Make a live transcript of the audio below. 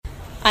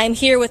I'm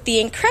here with the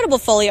incredible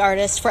Foley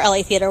artist for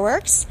LA Theater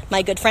Works,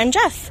 my good friend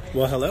Jeff.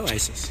 Well, hello,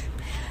 Isis.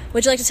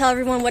 Would you like to tell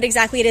everyone what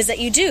exactly it is that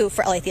you do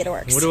for LA Theater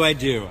Works? What do I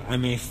do?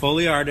 I'm a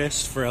Foley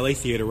artist for LA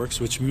Theater Works,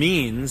 which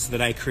means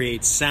that I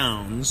create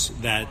sounds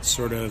that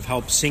sort of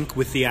help sync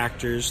with the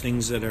actors,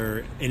 things that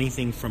are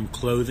anything from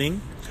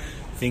clothing,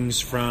 things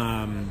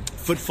from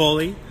foot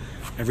Foley,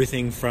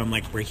 everything from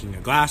like breaking a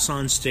glass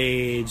on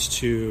stage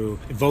to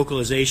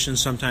vocalization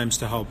sometimes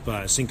to help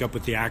sync up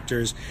with the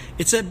actors.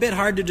 It's a bit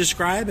hard to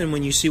describe, and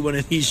when you see one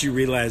of these you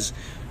realize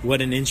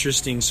what an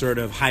interesting sort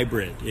of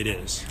hybrid it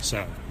is.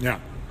 So, yeah.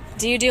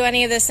 Do you do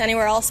any of this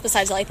anywhere else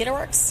besides LA Theater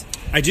Works?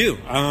 I do.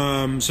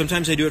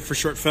 Sometimes I do it for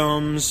short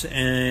films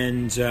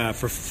and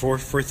for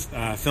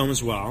film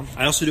as well.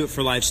 I also do it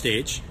for live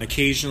stage.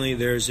 Occasionally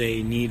there's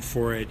a need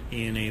for it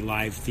in a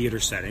live theater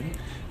setting.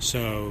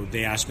 So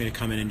they ask me to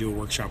come in and do a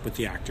workshop with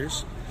the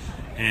actors.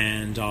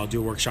 And I'll do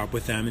a workshop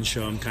with them and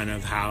show them kind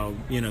of how,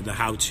 the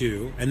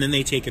how-to. And then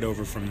they take it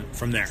over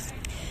from there.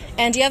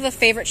 And do you have a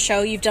favorite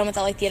show you've done with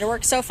LA Theater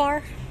Works so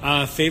far?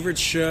 Favorite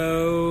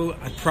show,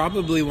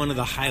 probably one of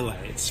the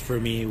highlights for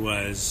me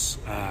was,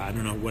 I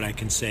don't know what I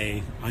can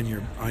say on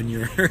your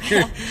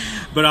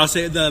but I'll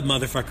say the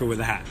Motherfucker with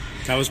a Hat.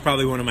 That was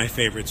probably one of my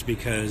favorites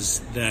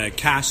because the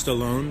cast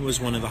alone was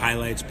one of the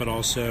highlights, but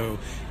also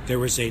there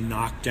was a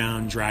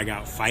knockdown,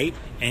 drag-out fight,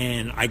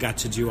 and I got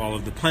to do all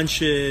of the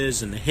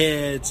punches and the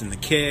hits and the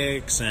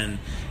kicks, and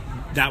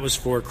that was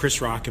for Chris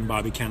Rock and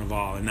Bobby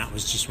Cannavale, and that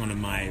was just one of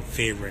my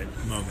favorite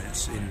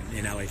moments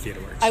in LA Theater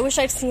Works. I wish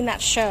I'd seen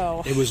that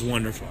show. It was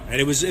wonderful.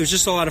 And it was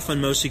just a lot of fun,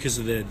 mostly because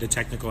of the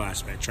technical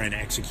aspect, trying to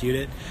execute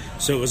it.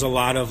 So it was a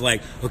lot of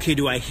like, okay,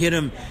 do I hit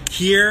him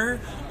here?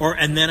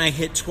 And then I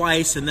hit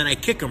twice, and then I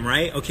kick him,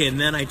 right? Okay, and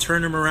then I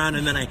turn him around,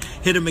 and then I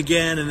hit him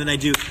again, and then I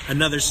do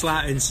another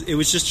slap. And it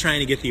was just trying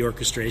to get the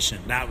orchestration.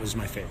 That was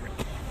my favorite.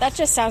 That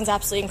just sounds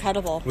absolutely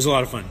incredible. It was a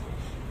lot of fun.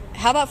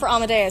 How about for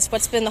Amadeus?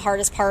 What's been the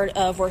hardest part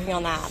of working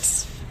on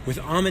that? With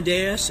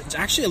Amadeus, it's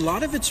actually a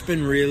lot of it's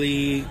been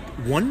really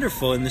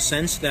wonderful in the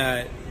sense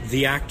that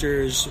the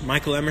actors,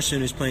 Michael Emerson,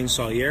 who's playing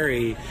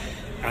Salieri,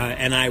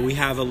 and we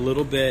have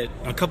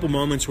a couple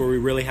moments where we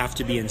really have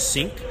to be in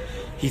sync.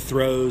 He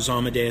throws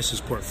Amadeus's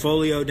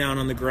portfolio down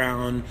on the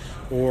ground,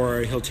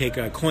 or he'll take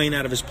a coin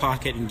out of his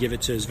pocket and give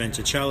it to his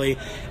Venticelli.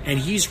 And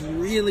he's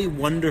really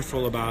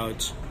wonderful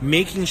about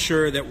making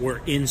sure that we're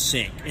in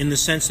sync, in the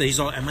sense that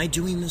he's all, am I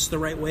doing this the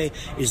right way?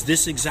 Is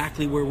this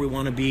exactly where we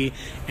want to be?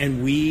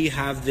 And we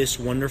have this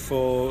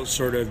wonderful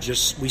sort of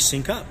we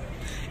sync up.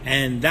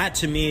 And that,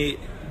 to me,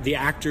 the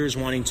actors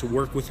wanting to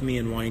work with me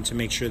and wanting to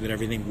make sure that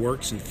everything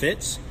works and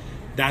fits,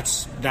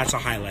 that's a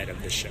highlight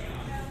of this show.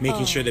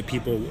 Making sure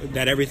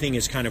that everything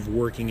is kind of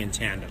working in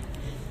tandem.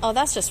 Oh,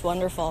 that's just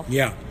wonderful.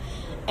 Yeah.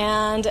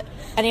 And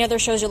any other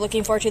shows you're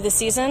looking forward to this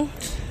season?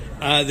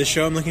 The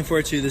show I'm looking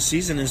forward to this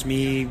season is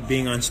me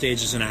being on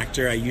stage as an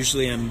actor. I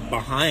usually am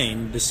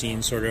behind the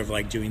scenes, sort of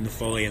like doing the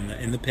Foley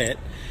in the pit.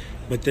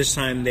 But this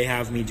time they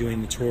have me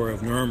doing the tour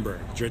of Nuremberg,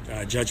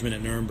 Judgment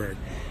at Nuremberg.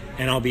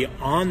 And I'll be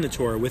on the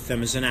tour with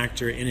them as an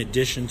actor in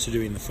addition to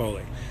doing the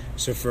Foley.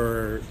 So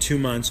for 2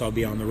 months, I'll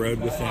be on the road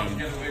with them,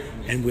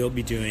 and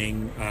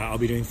I'll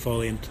be doing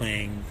Foley and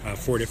playing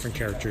 4 different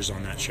characters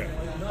on that show.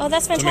 Oh,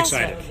 that's fantastic. So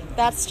I'm excited.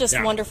 That's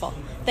just wonderful.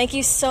 Thank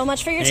you so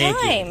much for your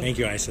time. Thank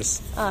you,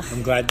 Isis.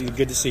 I'm glad.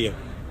 Good to see you.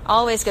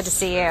 Always good to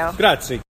see you. Grazie.